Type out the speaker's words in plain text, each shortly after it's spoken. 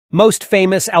Most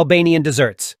famous Albanian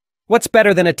desserts. What's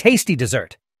better than a tasty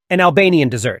dessert? An Albanian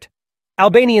dessert.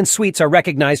 Albanian sweets are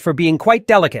recognized for being quite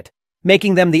delicate,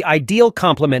 making them the ideal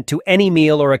complement to any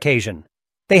meal or occasion.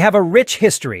 They have a rich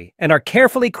history and are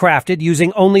carefully crafted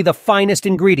using only the finest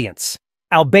ingredients.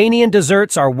 Albanian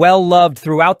desserts are well loved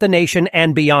throughout the nation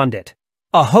and beyond it.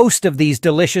 A host of these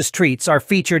delicious treats are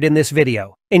featured in this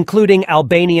video, including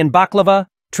Albanian baklava,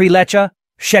 trileqa,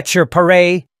 sheqer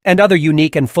pare, and other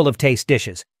unique and full-of-taste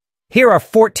dishes. Here are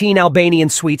 14 Albanian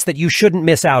sweets that you shouldn't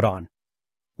miss out on.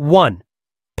 1.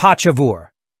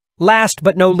 Pachavur. Last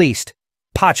but no least,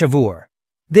 pachavur.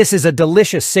 This is a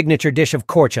delicious signature dish of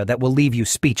Korça that will leave you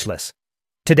speechless.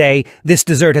 Today, this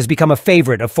dessert has become a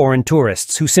favorite of foreign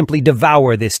tourists who simply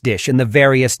devour this dish in the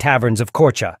various taverns of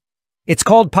Korça. It's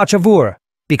called pachavur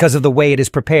because of the way it is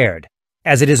prepared,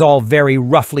 as it is all very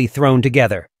roughly thrown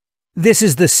together. This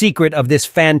is the secret of this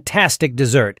fantastic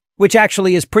dessert, which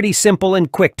actually is pretty simple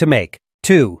and quick to make.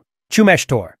 2.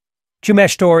 Qumeshtor.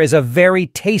 Qumeshtor is a very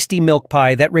tasty milk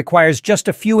pie that requires just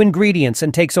a few ingredients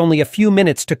and takes only a few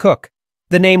minutes to cook.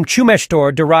 The name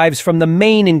qumeshtor derives from the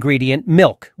main ingredient,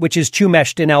 milk, which is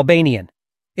qumesht in Albanian.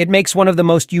 It makes one of the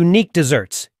most unique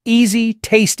desserts, easy,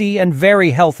 tasty, and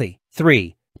very healthy.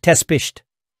 3. Tespishte.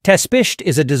 Tespishte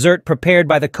is a dessert prepared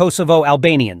by the Kosovo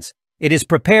Albanians. It is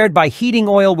prepared by heating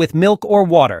oil with milk or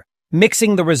water,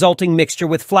 mixing the resulting mixture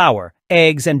with flour,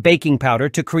 eggs, and baking powder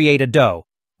to create a dough,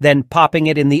 then popping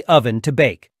it in the oven to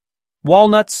bake.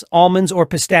 Walnuts, almonds, or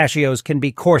pistachios can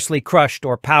be coarsely crushed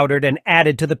or powdered and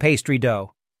added to the pastry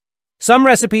dough. Some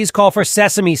recipes call for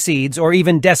sesame seeds or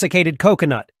even desiccated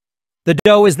coconut. The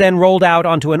dough is then rolled out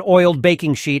onto an oiled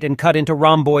baking sheet and cut into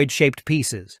rhomboid-shaped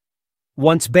pieces.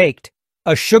 Once baked,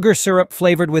 a sugar syrup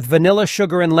flavored with vanilla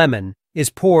sugar and lemon is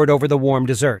poured over the warm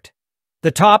dessert.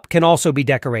 The top can also be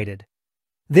decorated.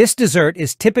 This dessert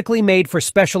is typically made for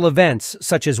special events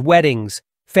such as weddings,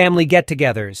 family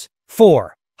get-togethers.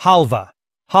 4. Halva.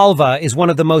 Halva is one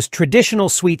of the most traditional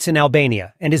sweets in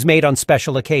Albania and is made on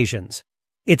special occasions.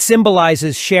 It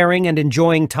symbolizes sharing and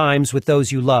enjoying times with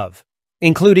those you love,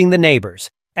 including the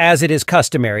neighbors, as it is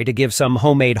customary to give some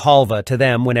homemade halva to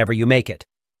them whenever you make it.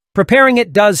 Preparing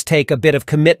it does take a bit of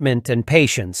commitment and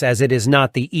patience, as it is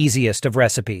not the easiest of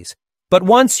recipes. But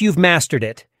once you've mastered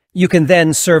it, you can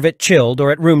then serve it chilled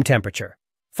or at room temperature.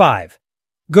 5.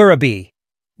 Gurabi.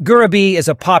 Gurabi is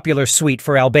a popular sweet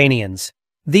for Albanians.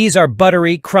 These are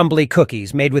buttery, crumbly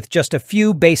cookies made with just a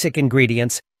few basic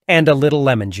ingredients and a little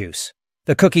lemon juice.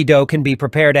 The cookie dough can be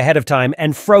prepared ahead of time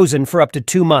and frozen for up to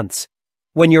 2 months.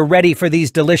 When you're ready for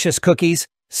these delicious cookies,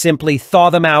 simply thaw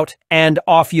them out and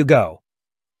off you go.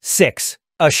 6.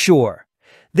 Ashur.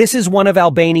 This is one of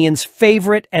Albanians'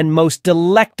 favorite and most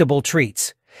delectable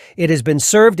treats. It has been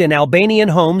served in Albanian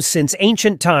homes since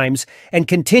ancient times and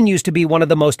continues to be one of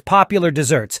the most popular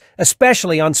desserts,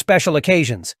 especially on special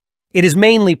occasions. It is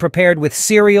mainly prepared with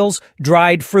cereals,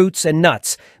 dried fruits, and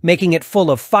nuts, making it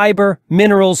full of fiber,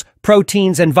 minerals,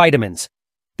 proteins, and vitamins.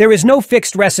 There is no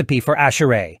fixed recipe for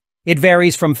ashure. It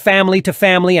varies from family to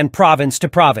family and province to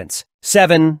province.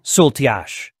 7.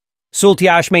 Sultiash.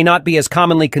 Sultiash may not be as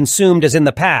commonly consumed as in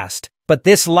the past, but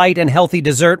this light and healthy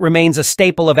dessert remains a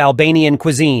staple of Albanian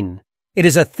cuisine. It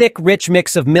is a thick, rich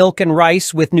mix of milk and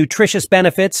rice with nutritious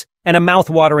benefits and a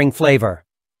mouth-watering flavor.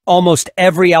 Almost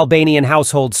every Albanian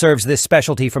household serves this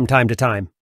specialty from time to time.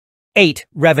 8.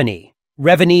 Reveni.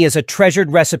 Reveni is a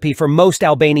treasured recipe for most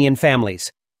Albanian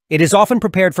families. It is often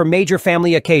prepared for major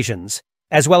family occasions,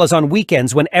 as well as on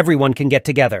weekends when everyone can get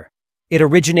together. It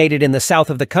originated in the south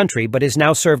of the country but is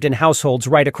now served in households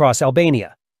right across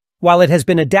Albania. While it has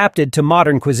been adapted to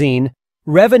modern cuisine,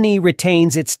 reveni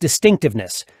retains its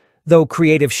distinctiveness, though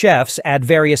creative chefs add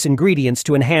various ingredients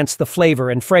to enhance the flavor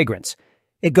and fragrance.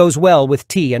 It goes well with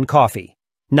tea and coffee.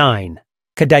 9.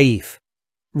 Kadayif.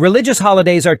 Religious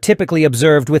holidays are typically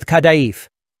observed with kadayif.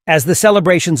 As the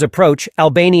celebrations approach,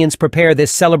 Albanians prepare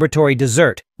this celebratory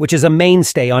dessert, which is a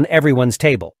mainstay on everyone's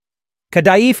table.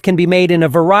 Kadayif can be made in a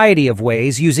variety of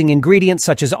ways using ingredients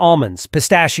such as almonds,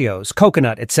 pistachios,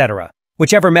 coconut, etc.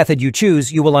 Whichever method you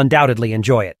choose, you will undoubtedly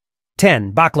enjoy it.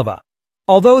 10. Baklava.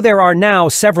 Although there are now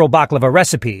several baklava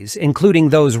recipes, including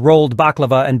those rolled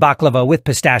baklava and baklava with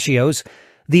pistachios,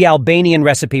 the Albanian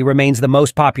recipe remains the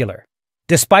most popular.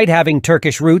 Despite having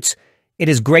Turkish roots, it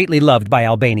is greatly loved by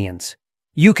Albanians.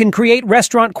 You can create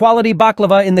restaurant-quality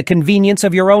baklava in the convenience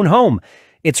of your own home.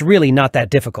 It's really not that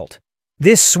difficult.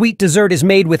 This sweet dessert is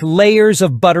made with layers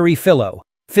of buttery filo,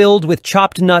 filled with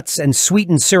chopped nuts and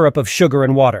sweetened syrup of sugar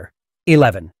and water.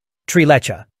 11.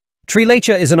 Trileqa.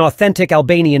 Trileqa is an authentic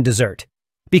Albanian dessert.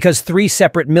 Because 3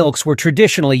 separate milks were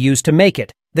traditionally used to make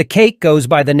it, the cake goes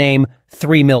by the name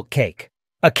 3-milk cake.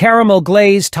 A caramel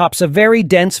glaze tops a very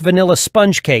dense vanilla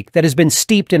sponge cake that has been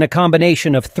steeped in a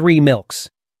combination of 3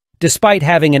 milks. Despite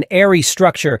having an airy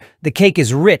structure, the cake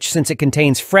is rich since it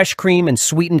contains fresh cream and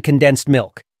sweetened condensed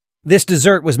milk. This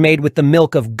dessert was made with the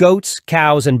milk of goats,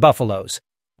 cows, and buffaloes.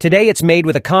 Today it's made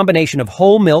with a combination of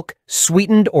whole milk,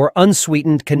 sweetened or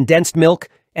unsweetened condensed milk,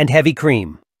 and heavy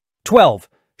cream. 12.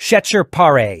 Shecher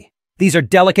pare. These are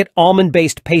delicate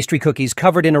almond-based pastry cookies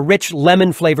covered in a rich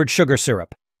lemon-flavored sugar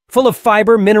syrup. Full of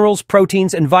fiber, minerals,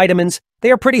 proteins, and vitamins, they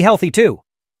are pretty healthy too.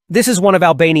 This is one of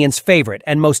Albanians' favorite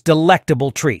and most delectable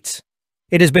treats.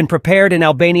 It has been prepared in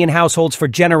Albanian households for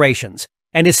generations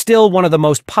and is still one of the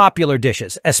most popular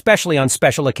dishes, especially on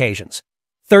special occasions.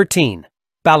 13.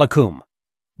 Balakum.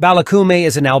 Balakume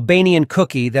is an Albanian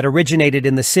cookie that originated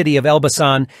in the city of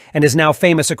Elbasan and is now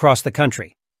famous across the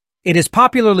country. It is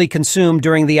popularly consumed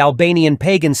during the Albanian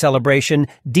pagan celebration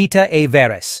Dita e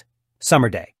Veres, Summer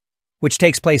Day, which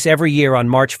takes place every year on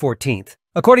March 14th.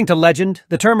 According to legend,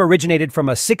 the term originated from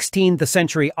a 16th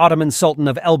century Ottoman sultan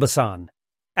of Elbasan.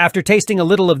 After tasting a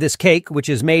little of this cake, which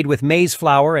is made with maize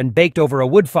flour and baked over a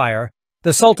wood fire,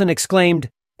 the sultan exclaimed,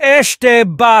 "Este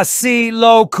basi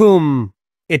lokum."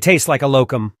 It tastes like a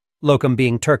lokum, lokum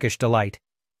being Turkish delight,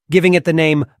 giving it the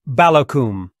name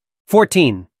balakum.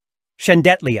 14.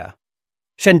 Shëndetlia.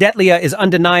 Shëndetlia is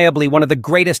undeniably one of the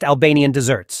greatest Albanian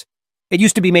desserts. It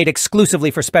used to be made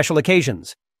exclusively for special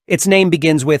occasions. Its name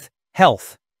begins with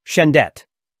health, shëndet.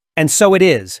 And so it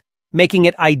is, making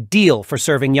it ideal for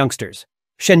serving youngsters.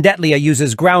 Shëndetlia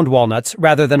uses ground walnuts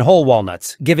rather than whole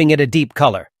walnuts, giving it a deep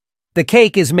color. The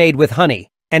cake is made with honey,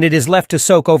 and it is left to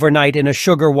soak overnight in a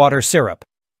sugar-water syrup,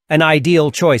 an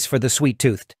ideal choice for the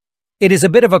sweet-toothed. It is a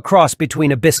bit of a cross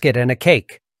between a biscuit and a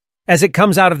cake. As it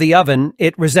comes out of the oven,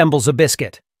 it resembles a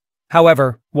biscuit.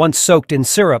 However, once soaked in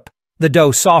syrup, the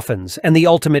dough softens and the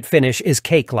ultimate finish is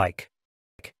cake-like.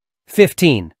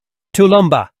 15.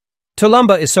 Tulumba.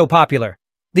 Tulumba is so popular.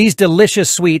 These delicious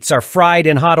sweets are fried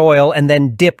in hot oil and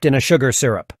then dipped in a sugar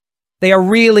syrup. They are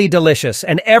really delicious,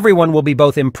 and everyone will be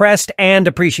both impressed and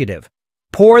appreciative.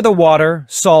 Pour the water,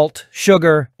 salt,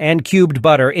 sugar, and cubed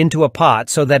butter into a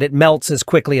pot so that it melts as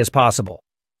quickly as possible.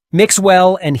 Mix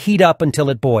well and heat up until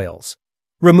it boils.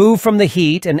 Remove from the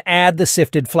heat and add the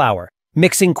sifted flour,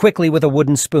 mixing quickly with a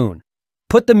wooden spoon.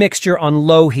 Put the mixture on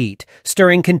low heat,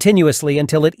 stirring continuously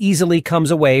until it easily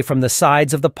comes away from the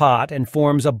sides of the pot and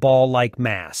forms a ball-like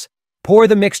mass. Pour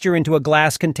the mixture into a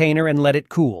glass container and let it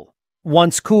cool.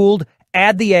 Once cooled,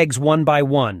 add the eggs one by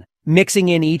one, mixing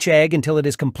in each egg until it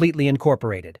is completely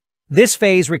incorporated. This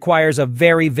phase requires a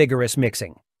very vigorous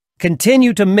mixing.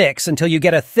 Continue to mix until you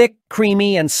get a thick,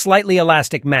 creamy, and slightly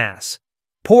elastic mass.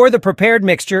 Pour the prepared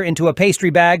mixture into a pastry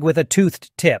bag with a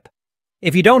toothed tip.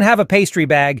 If you don't have a pastry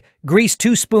bag, grease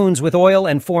 2 spoons with oil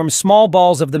and form small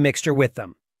balls of the mixture with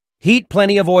them. Heat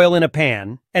plenty of oil in a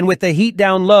pan, and with the heat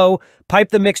down low,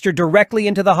 pipe the mixture directly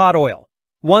into the hot oil.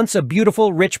 Once a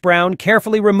beautiful, rich brown,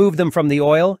 carefully remove them from the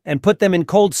oil and put them in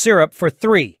cold syrup for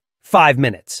 3-5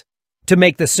 minutes. To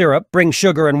make the syrup, bring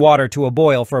sugar and water to a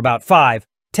boil for about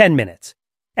 5-10 minutes.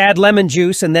 Add lemon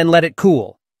juice and then let it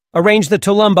cool. Arrange the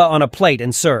tulumba on a plate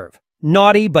and serve.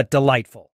 Naughty but delightful.